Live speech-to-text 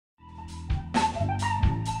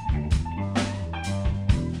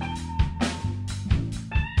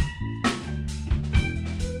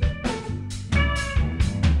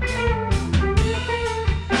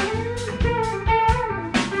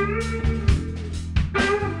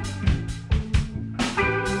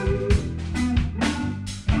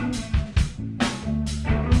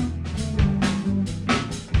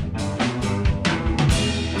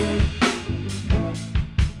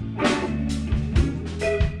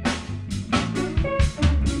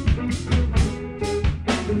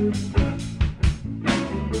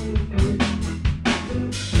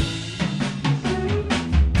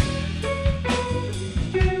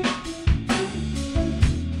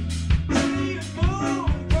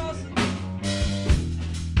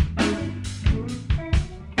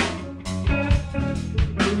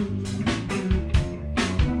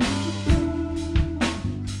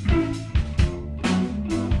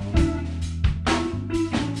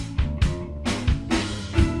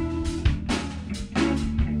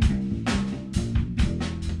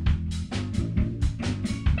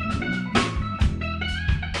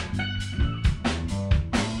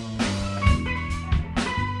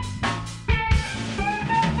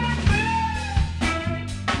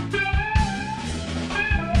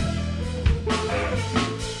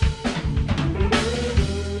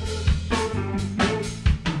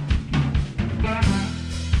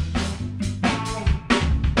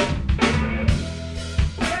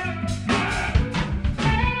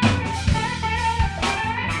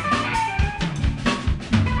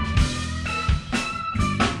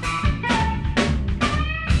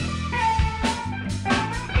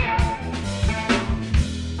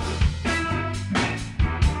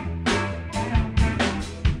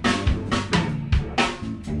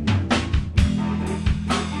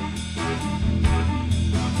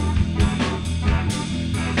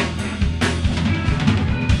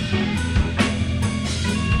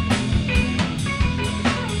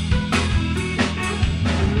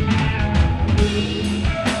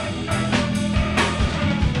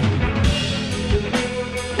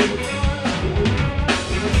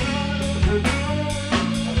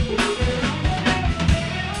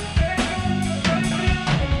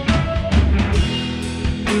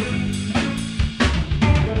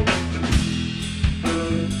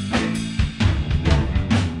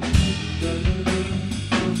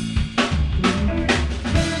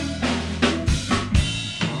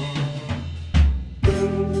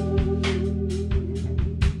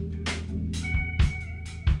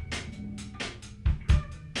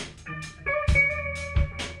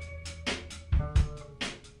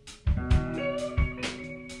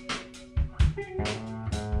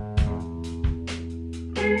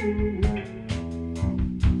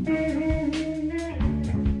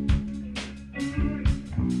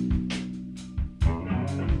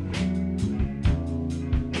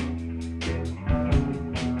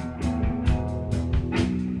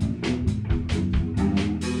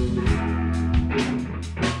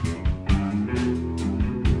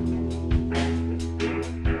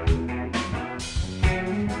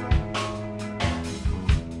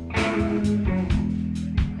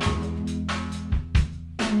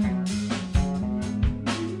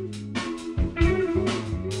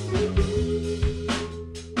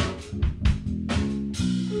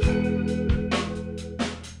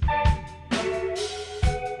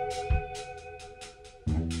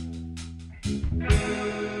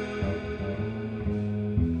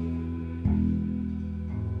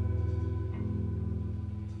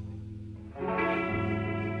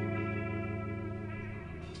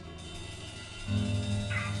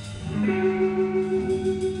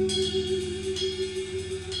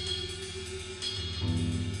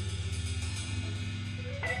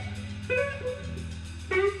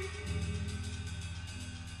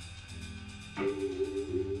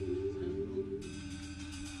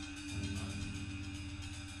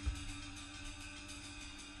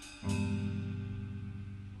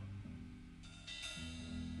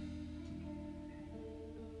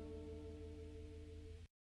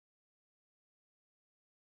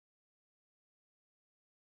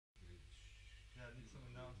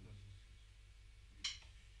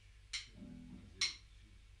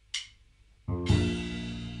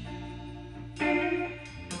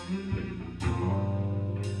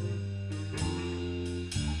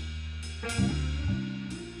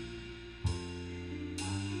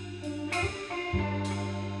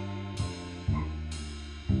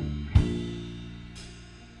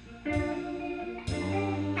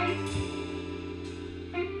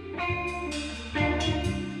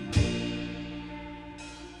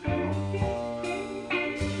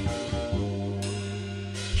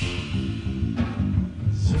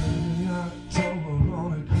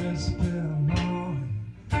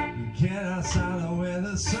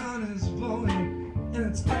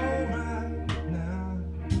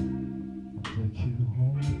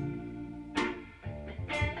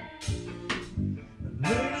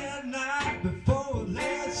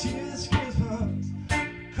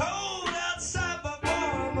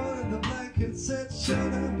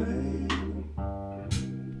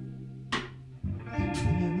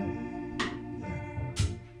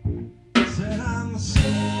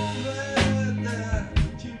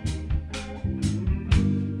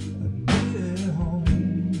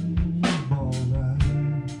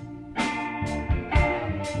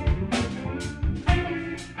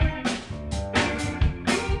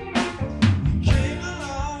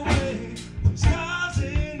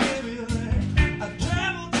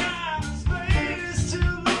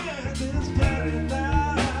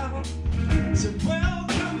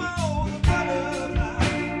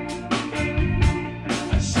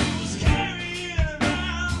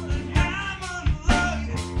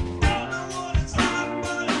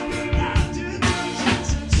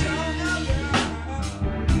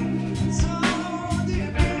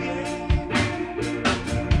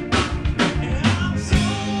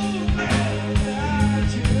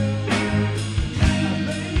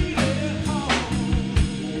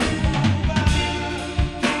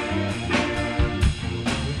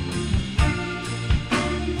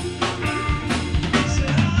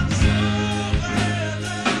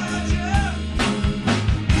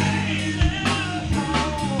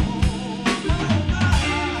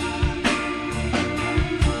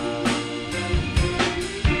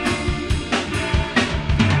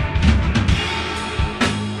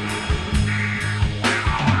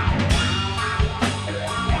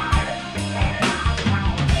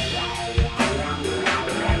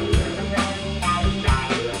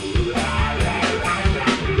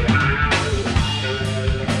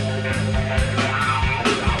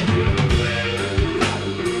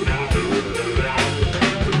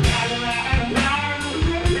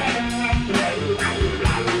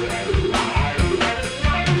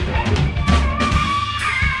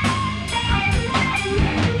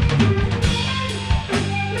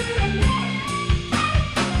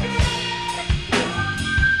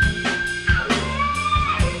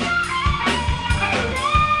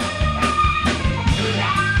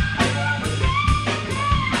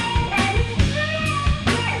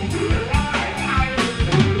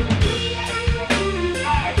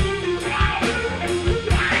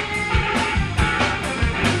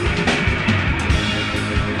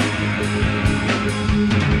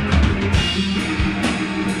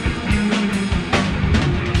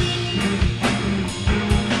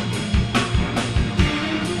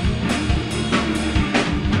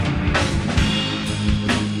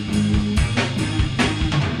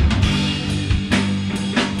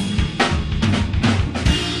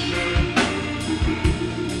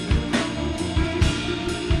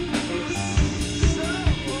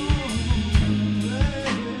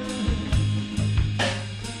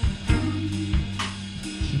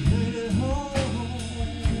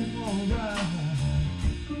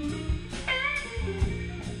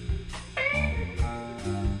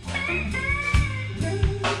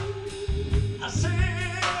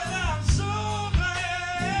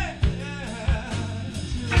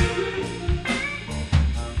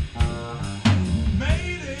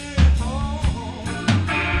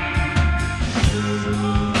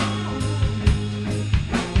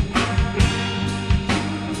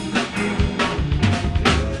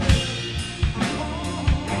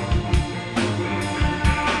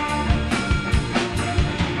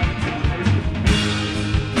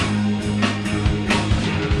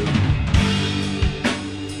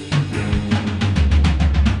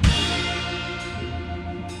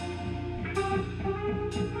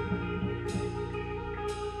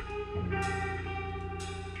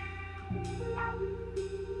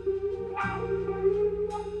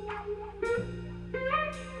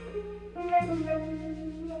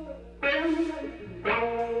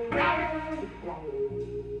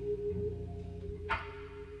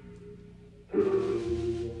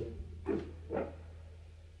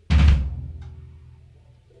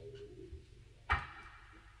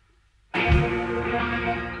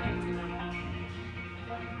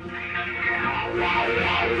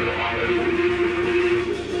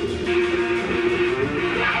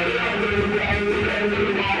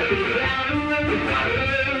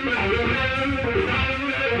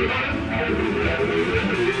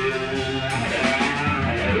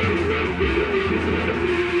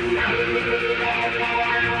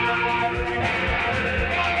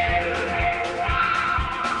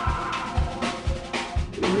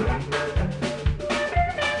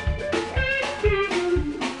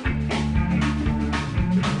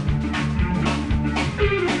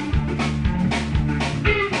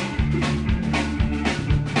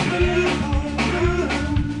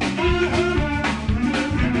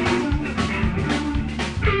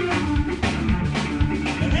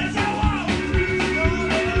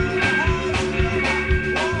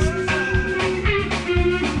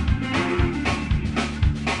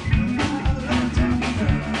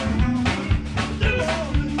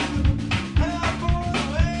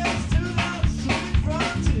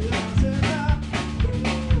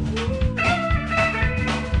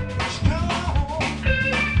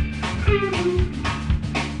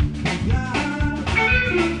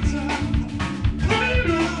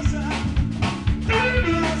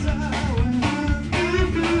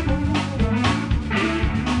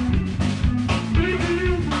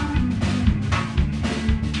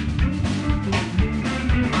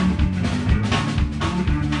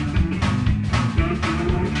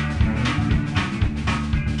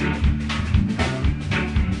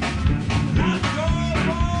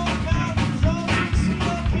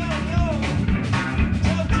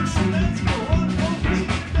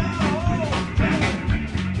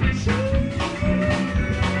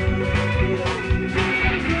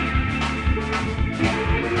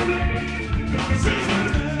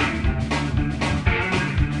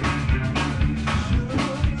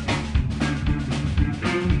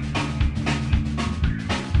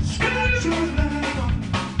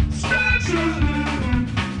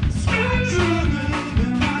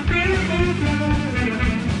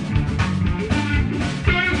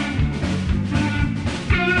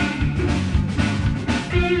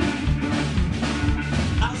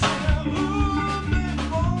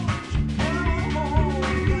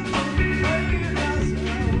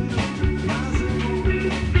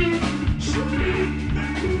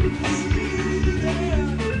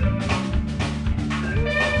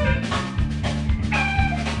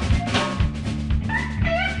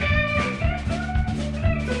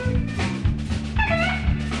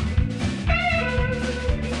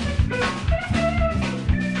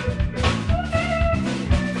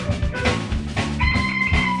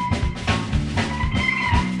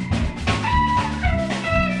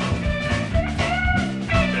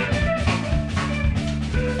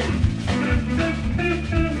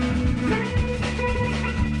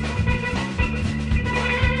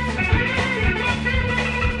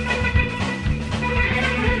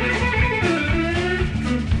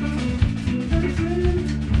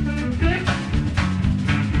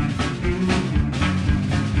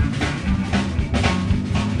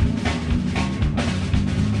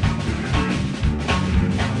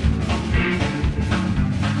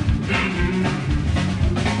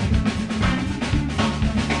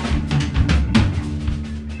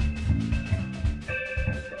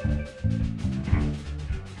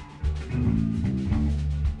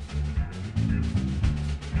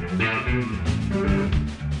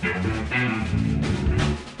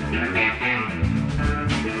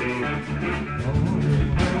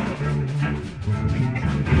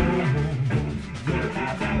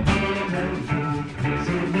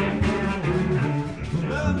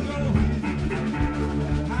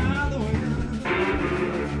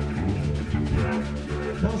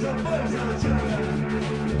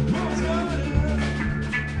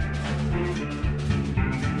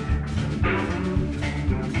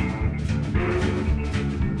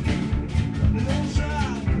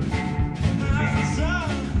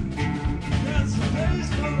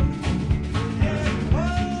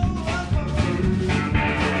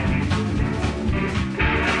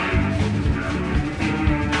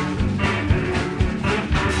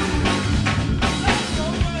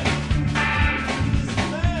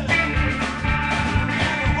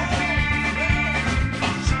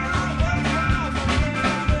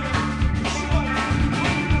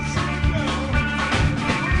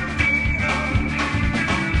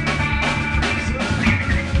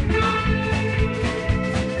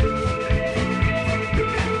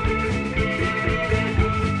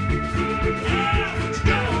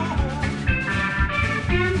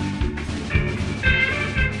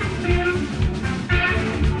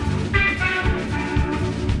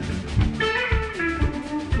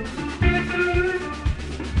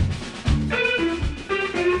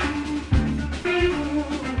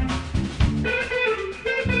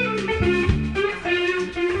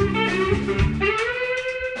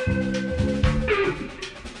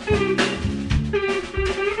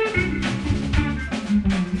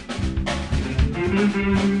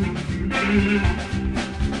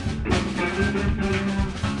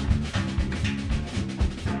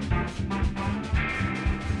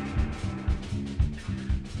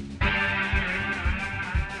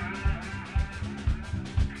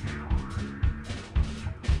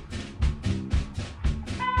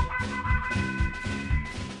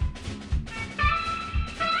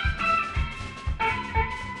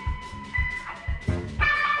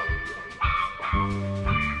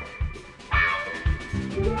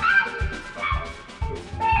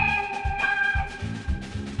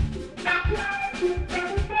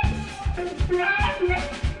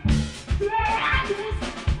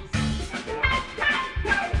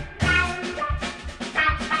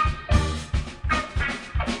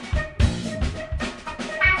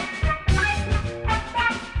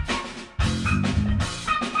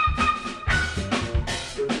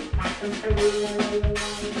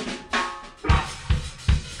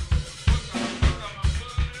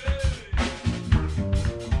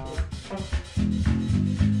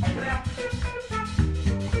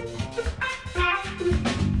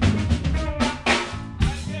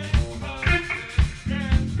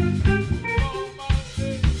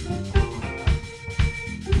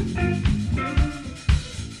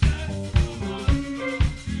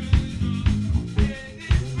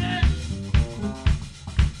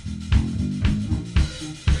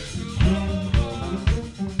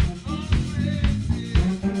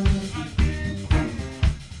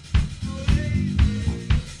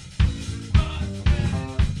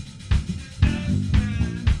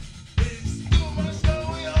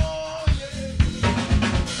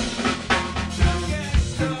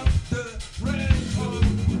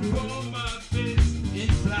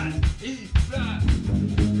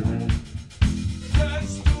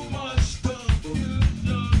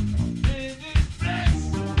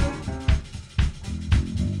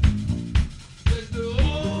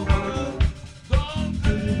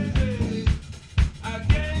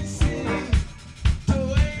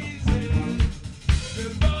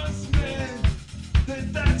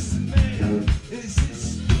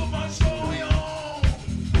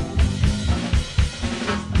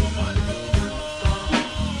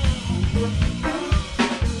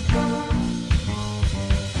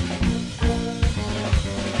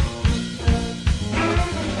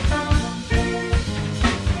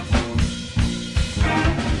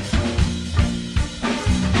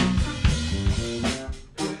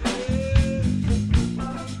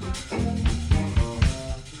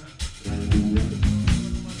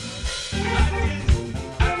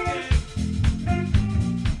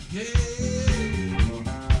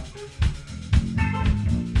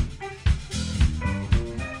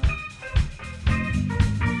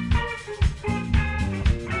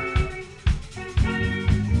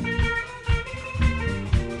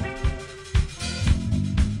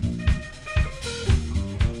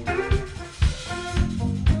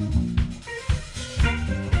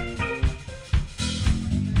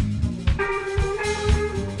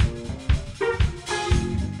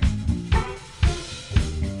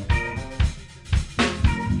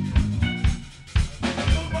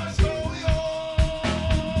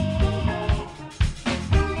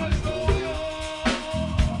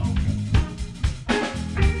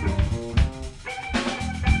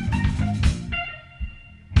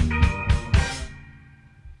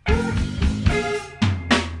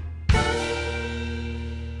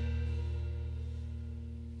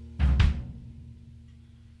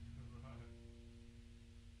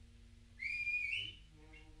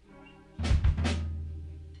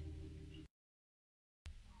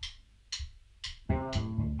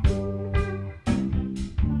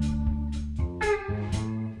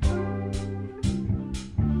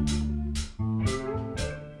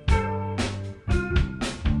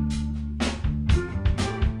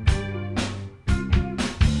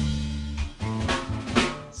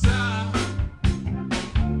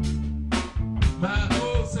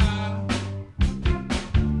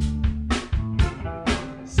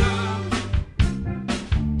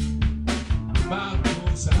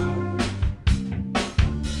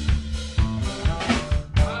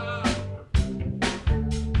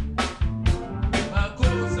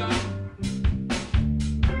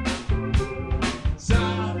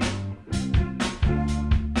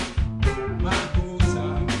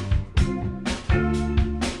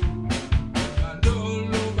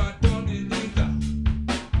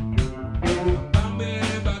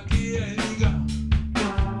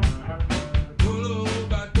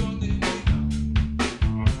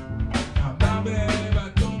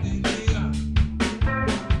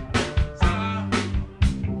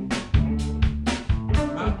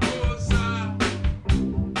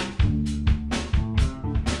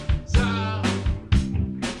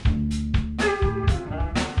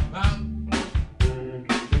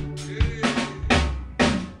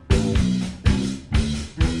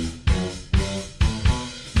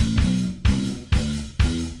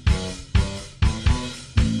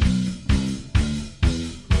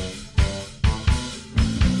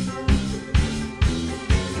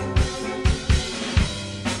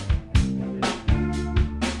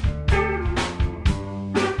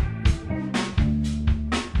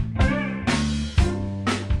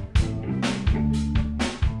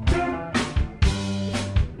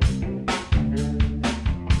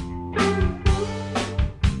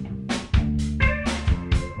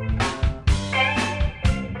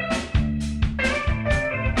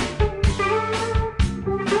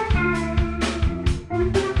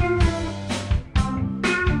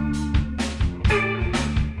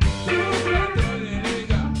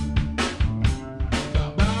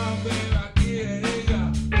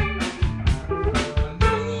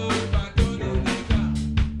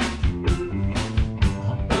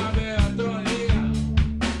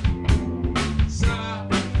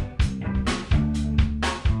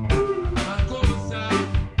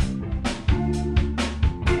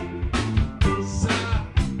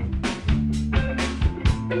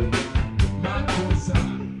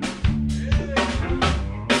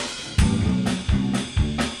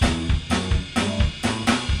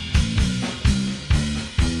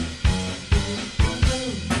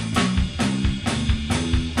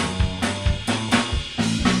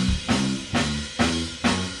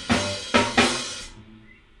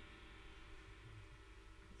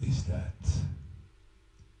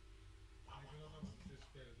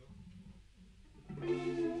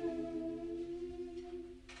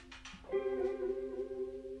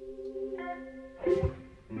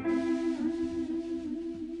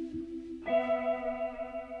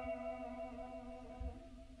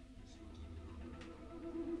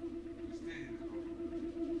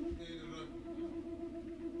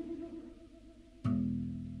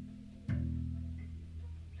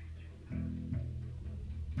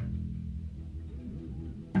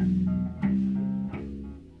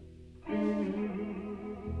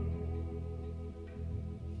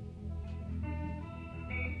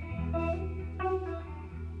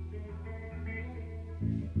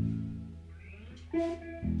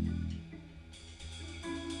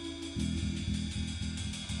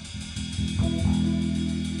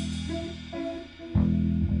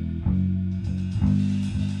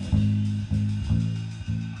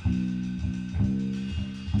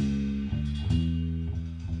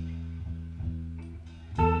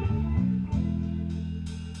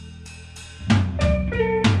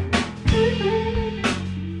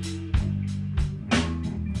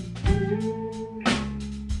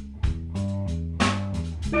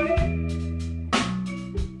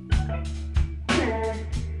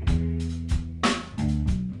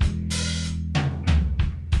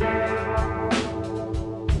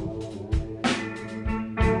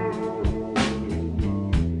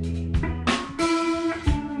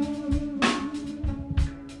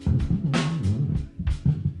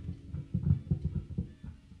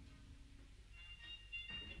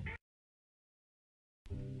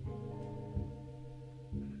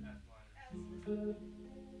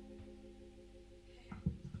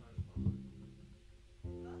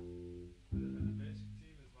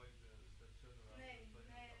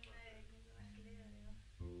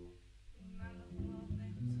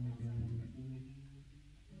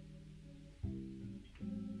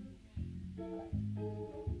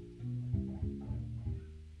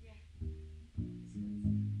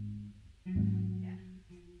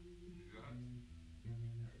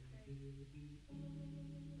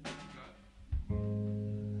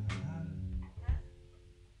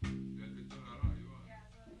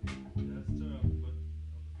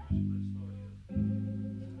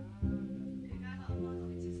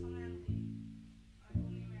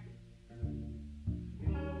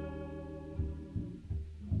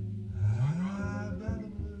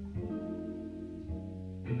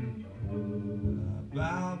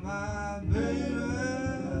About my baby,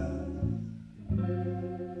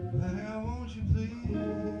 baby, won't you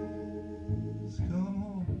please come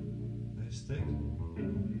home? They stick.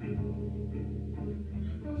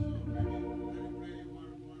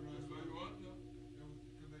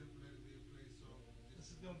 This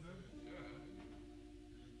is going good.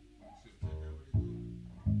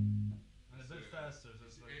 And a bit faster, so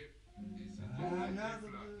it's like I got the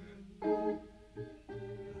blues. I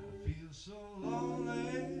feel so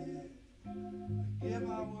lonely. I give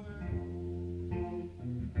my word.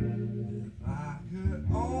 If I could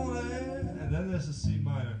only, and then there's a C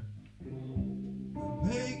minor.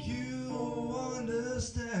 Make you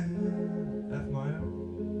understand. F minor,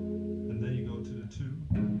 and then you go to the 2.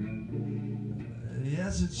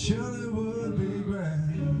 Yes, it surely would be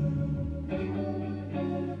grand.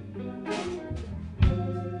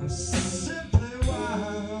 I'm simply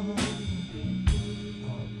wild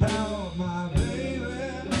about my baby. I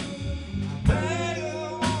beg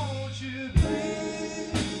her, won't you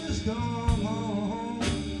please come home?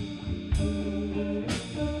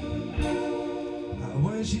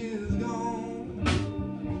 When she's gone,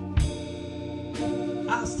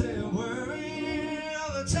 I stay worried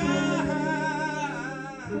all the time.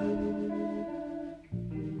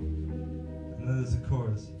 And then there's the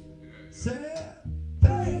chorus. Say,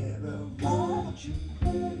 baby, won't you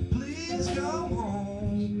please come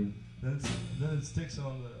home? Then it sticks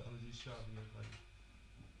on the G sharp. And like,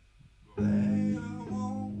 baby,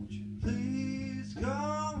 won't you please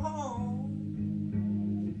come home?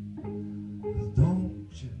 Don't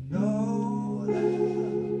you know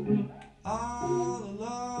that all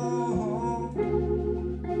alone,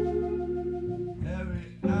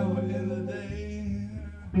 every hour in the day,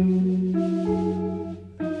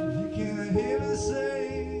 you can't hear me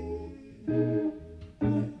say,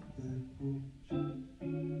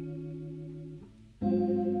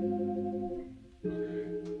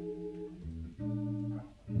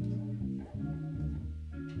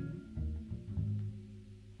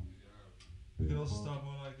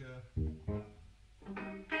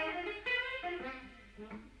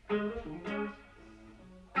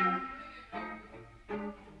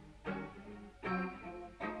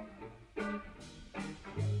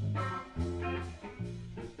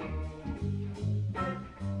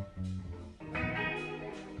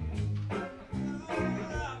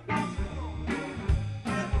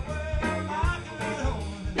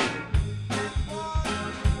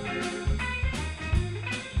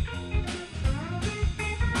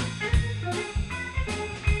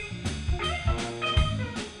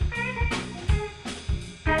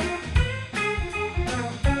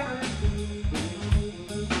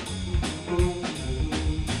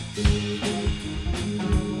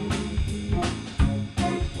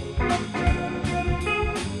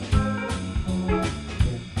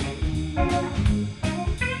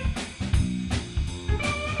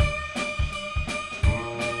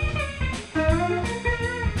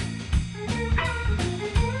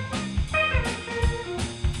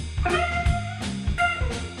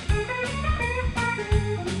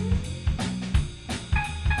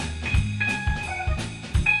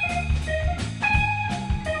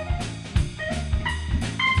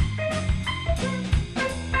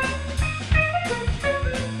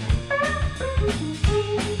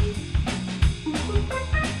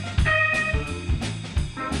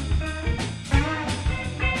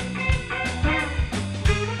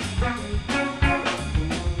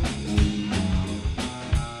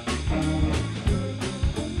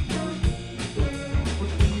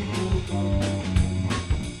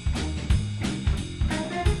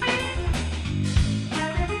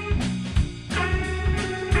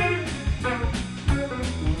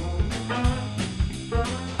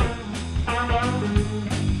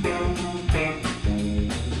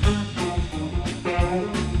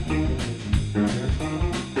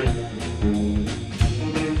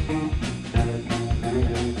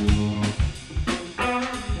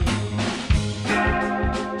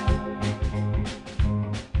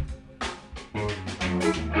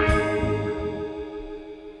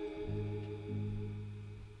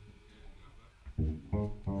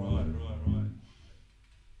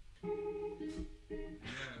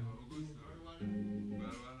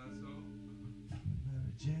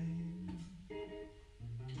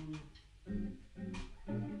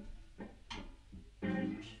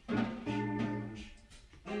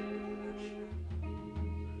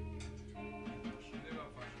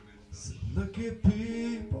 Look at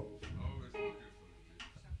people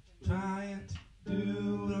trying to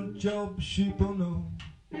do the job sheeple know.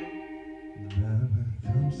 When it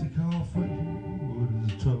comes to coffee, what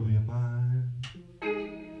does it trouble your mind?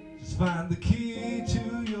 Just find the key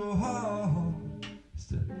to your heart. Is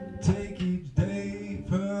to take each day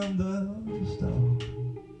from the start.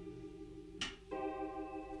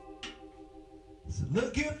 So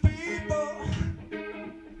look at people.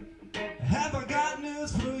 Have I got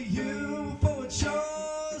news for you? For it sure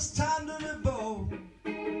it's time to revolt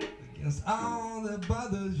against all that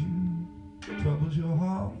bothers you, troubles your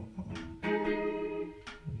heart.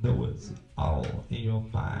 Though it's all in your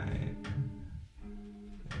mind,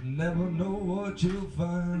 you never know what you'll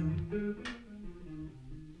find.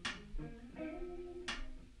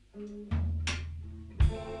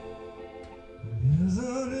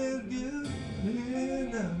 Isn't it good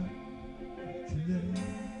enough today?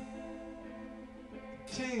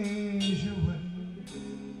 Change your way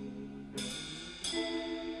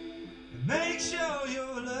and make sure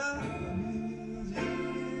your love is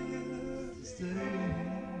here to stay.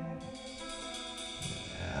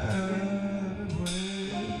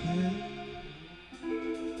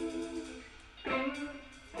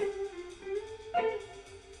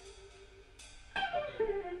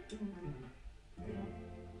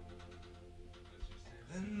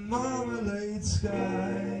 And marmalade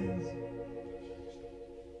skies,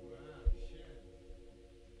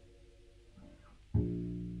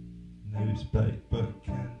 newspaper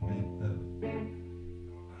can be love.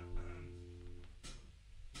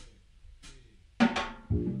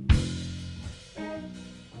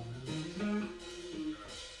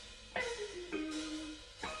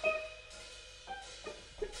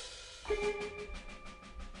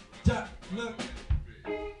 Jack, look.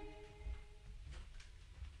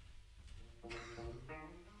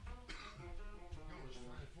 Jongens,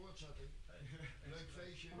 fijne voortzetting. Leuk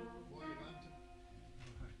feestje, mooie ruimte.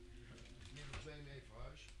 Neem er 2 mee voor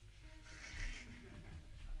huis.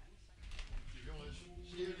 Jongens,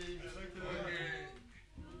 zie jullie.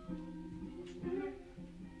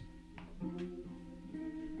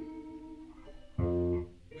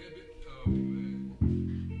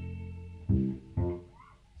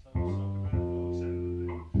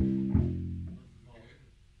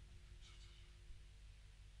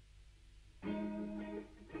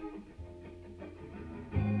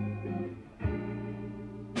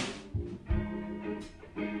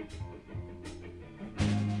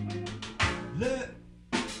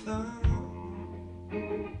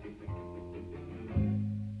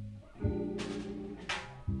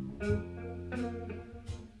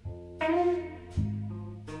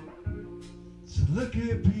 So look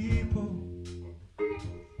at people,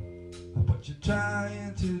 what you're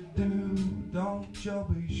trying to do. Don't you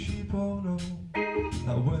be sheeple, no.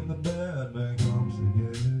 Now when the bad man comes to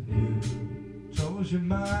get you, troubles your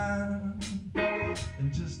mind,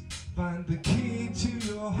 and just find the key to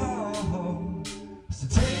your heart. So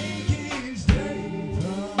take each day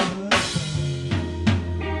from the start.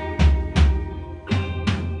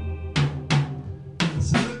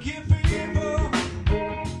 So look at people,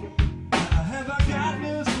 have I got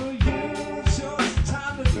news for you? Sure it's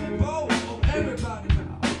time to revolt. Everybody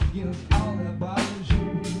now, against all that bothers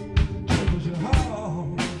you, troubles your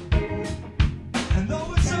heart. And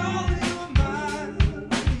though it's all in your mind,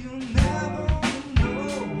 you'll never know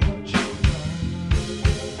what you'll find.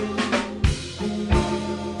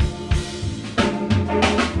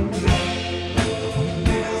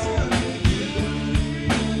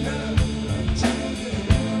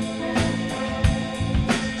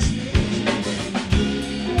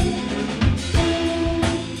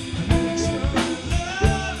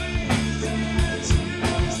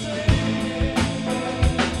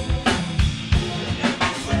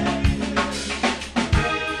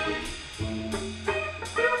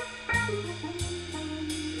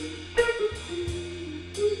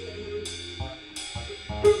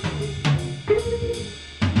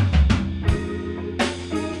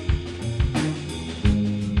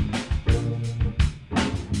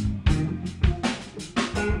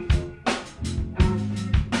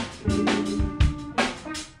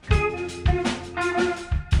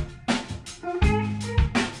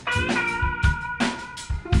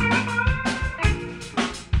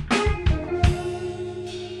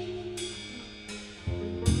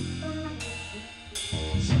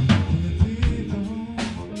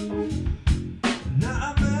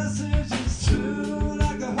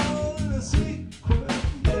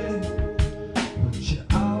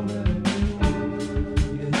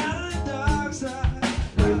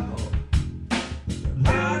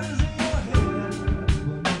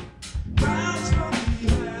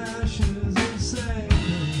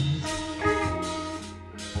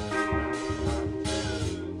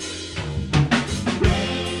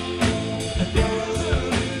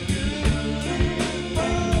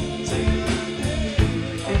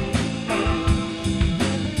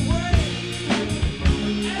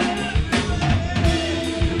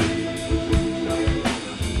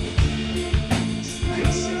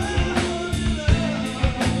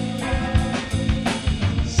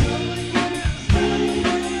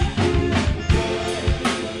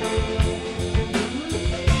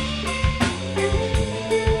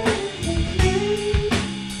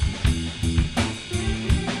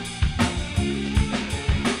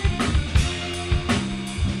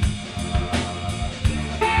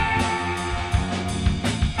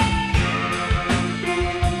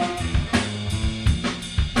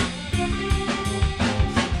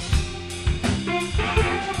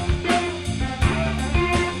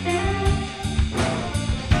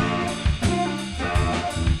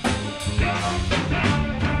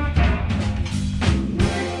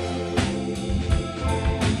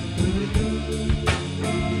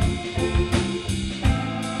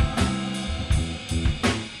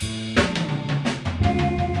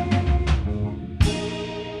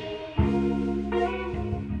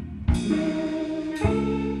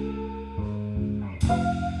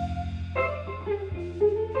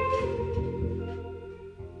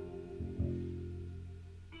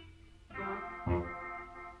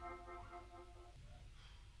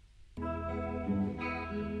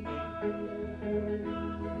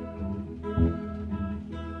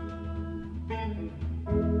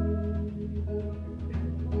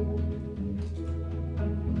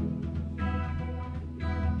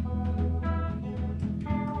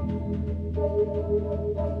 You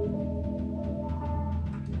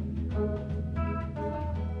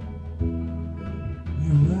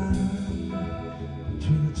ride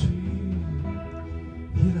between the trees,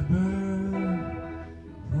 hear the bird,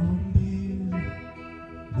 blowing bees.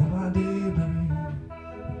 Nobody but me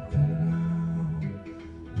coming out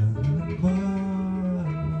in the mud.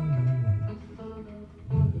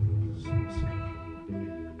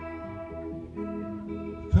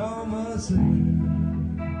 Come and sing.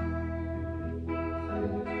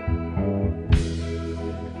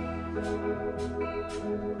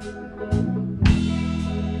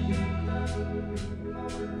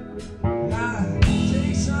 Life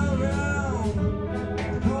takes a round,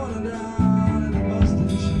 corner down in the bus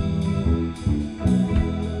station.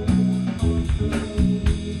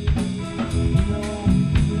 You know,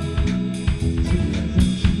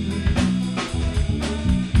 civilization.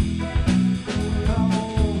 Come on.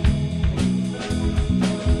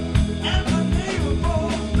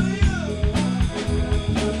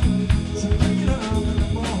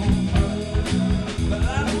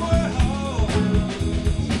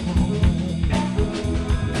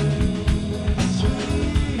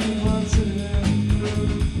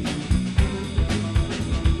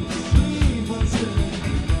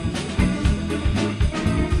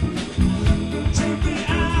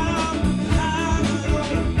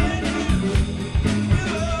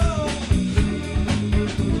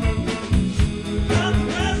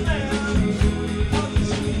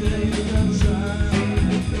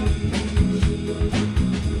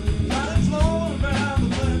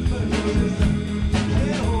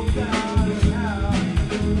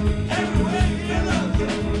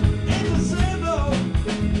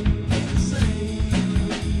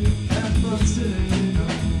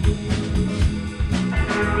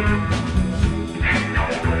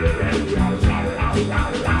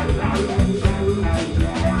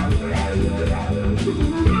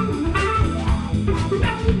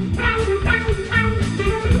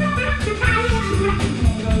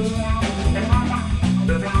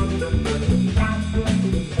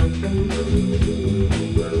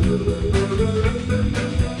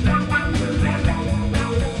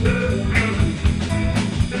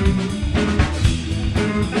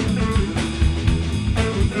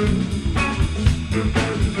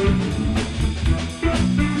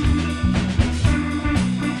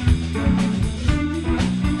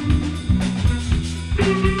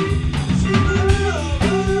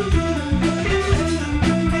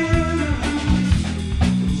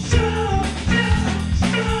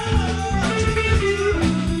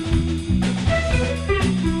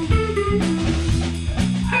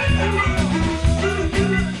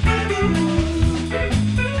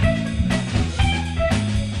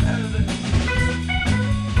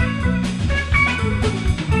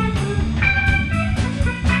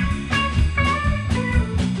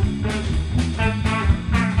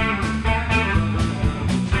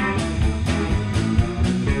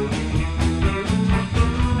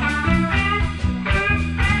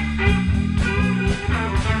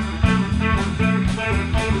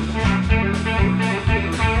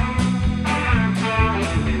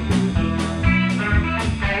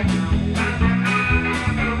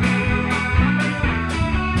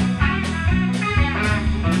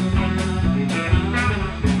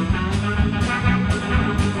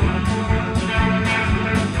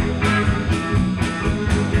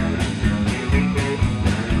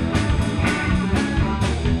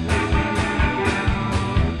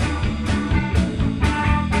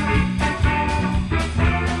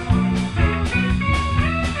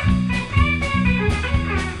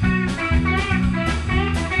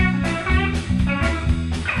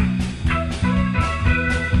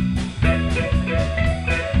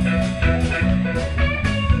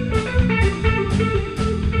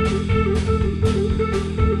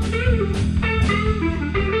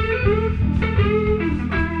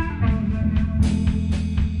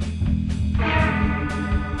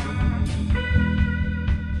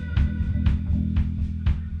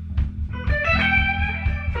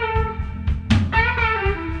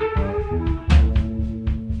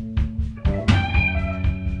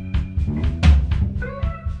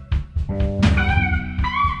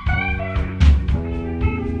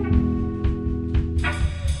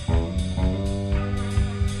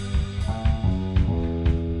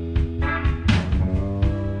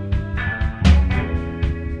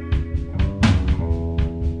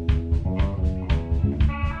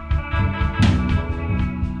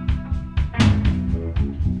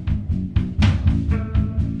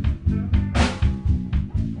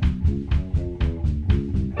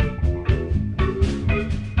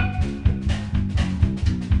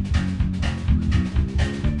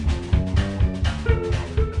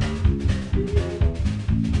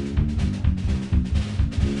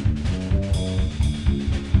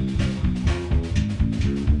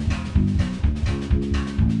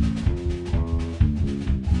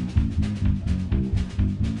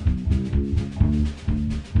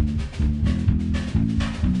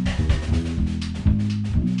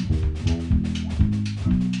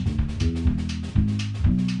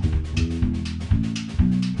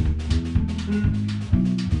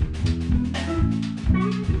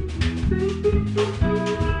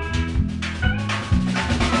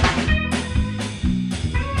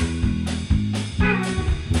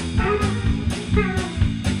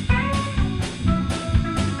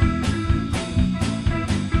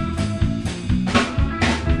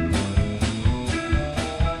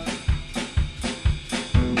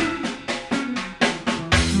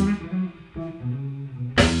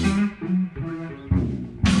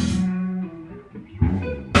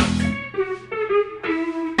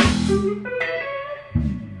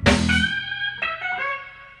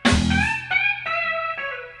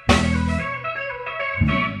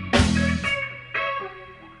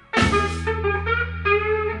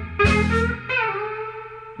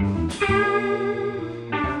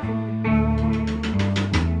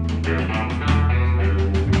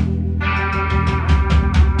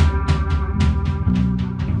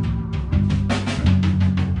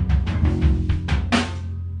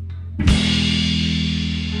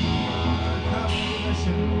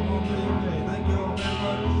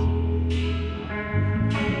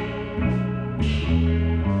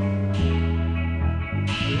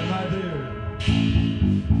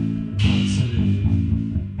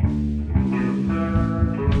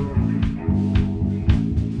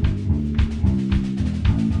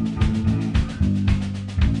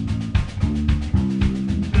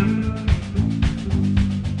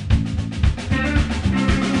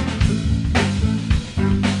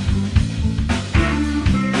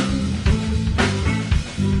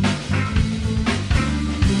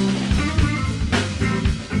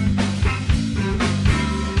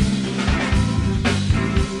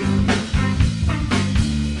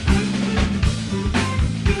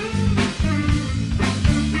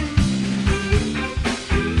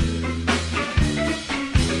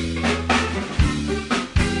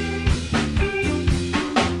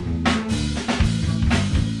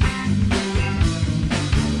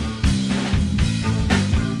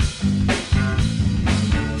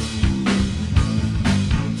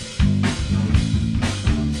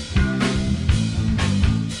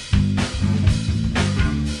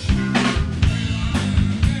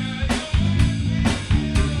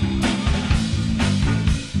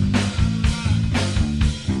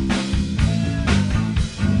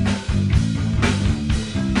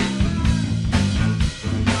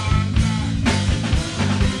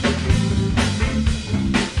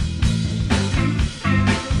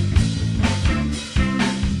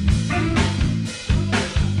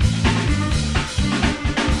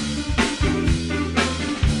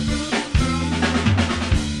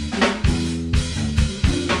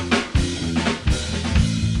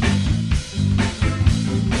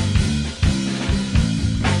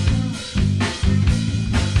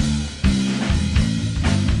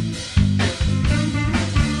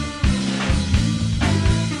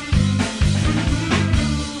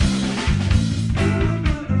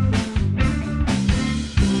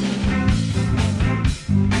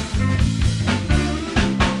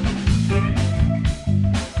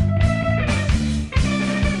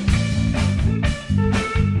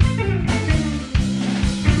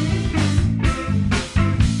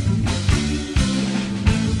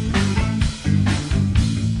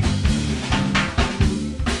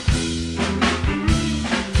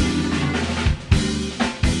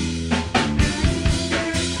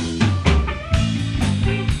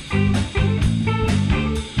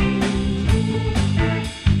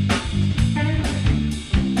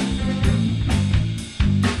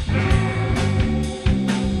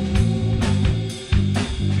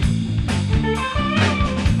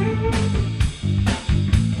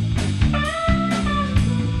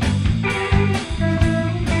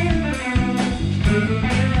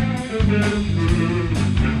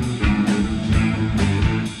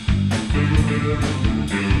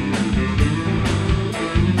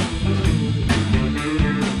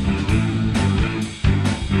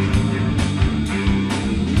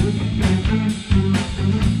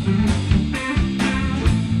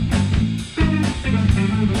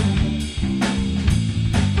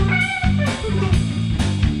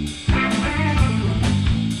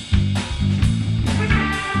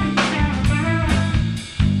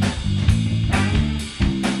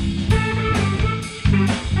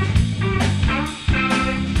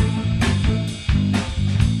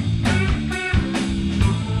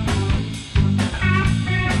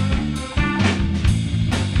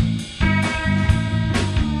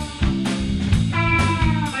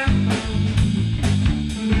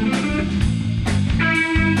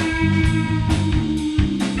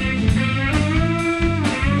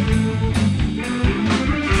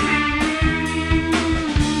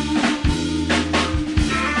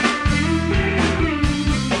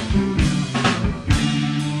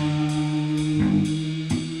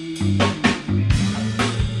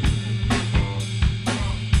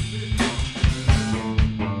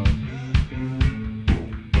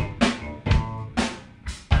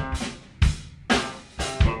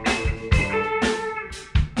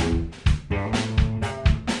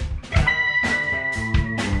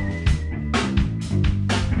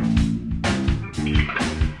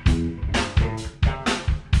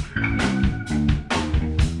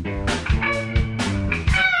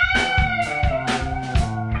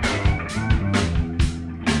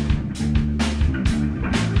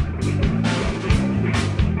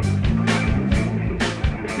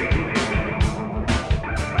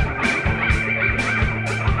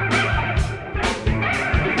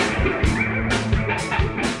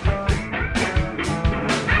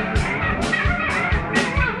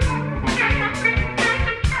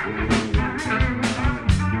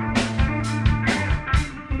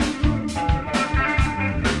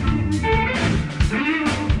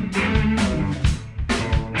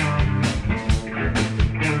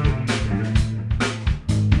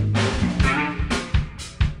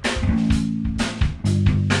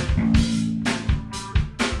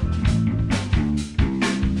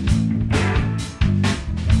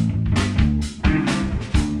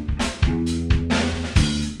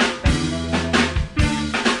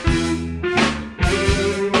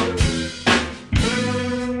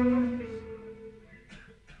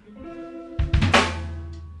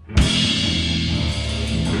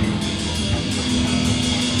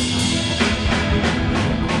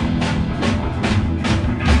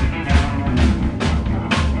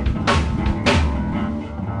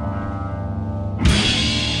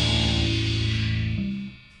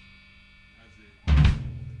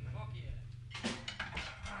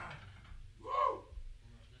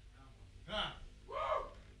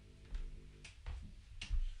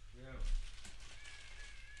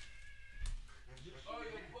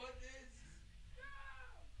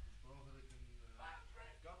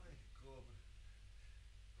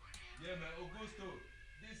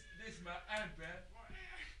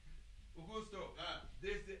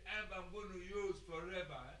 this is the amp I'm going to use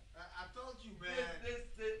forever. I told you, man. This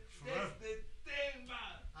the thing,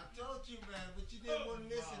 man. I told you, man, but you didn't want to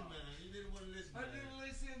listen, man. You didn't want to listen. I man. didn't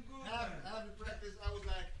listen good, Have man. the practice. I was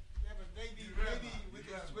like, yeah, but maybe we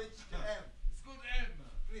can switch the amp. It's good amp,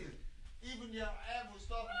 man. Please. Even your amp was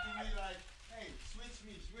talking to me like, hey, switch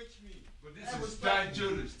me. But this Amp is was talking to me.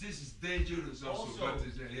 dangerous. This is dangerous also. But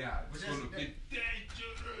it's, yeah, But it's that's- going to be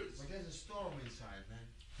dangerous. But there's a storm inside, man.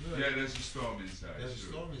 Yeah, there's a storm inside. There's a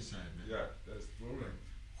sure. storm inside, man. Yeah, that's the problem.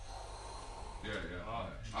 Yeah. Oh.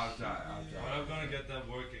 I'll try. But I'm gonna get that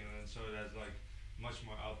working, and so it has like much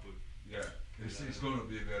more output. Yeah, it's going to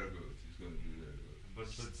be very good. It's going to be very good. But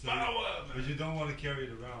Power, man. but you don't want to carry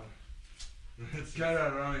it around. Carry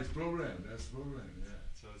around is problem. That's the problem. Yeah.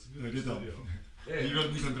 So it's good. Ja, dit dan. studio. Hey, Je wilt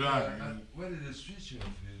het niet gaan dragen. Where did the switch off?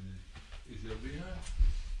 Is it behind?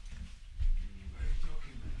 What are you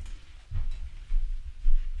talking about?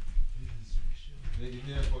 Where did the switch off? Nee, die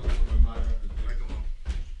neerpoot van mij maken. Lekker man.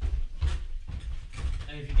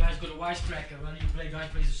 Hey, if you guys got a wisecracker, when you play, guys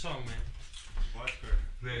plays a song, man. Wisecracker.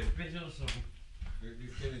 Play. Play another song. We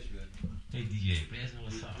finish, man. Hey DJ, play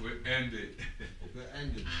another song. We end it. We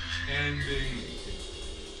ended. Ending.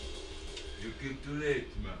 You came too late,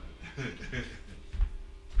 man. We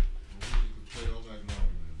could play all night long,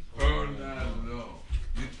 man. Oh no.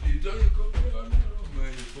 You don't you come play all night long,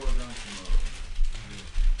 man. You fall down tomorrow.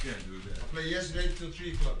 Can't do that. I played yesterday till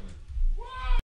 3 o'clock, man.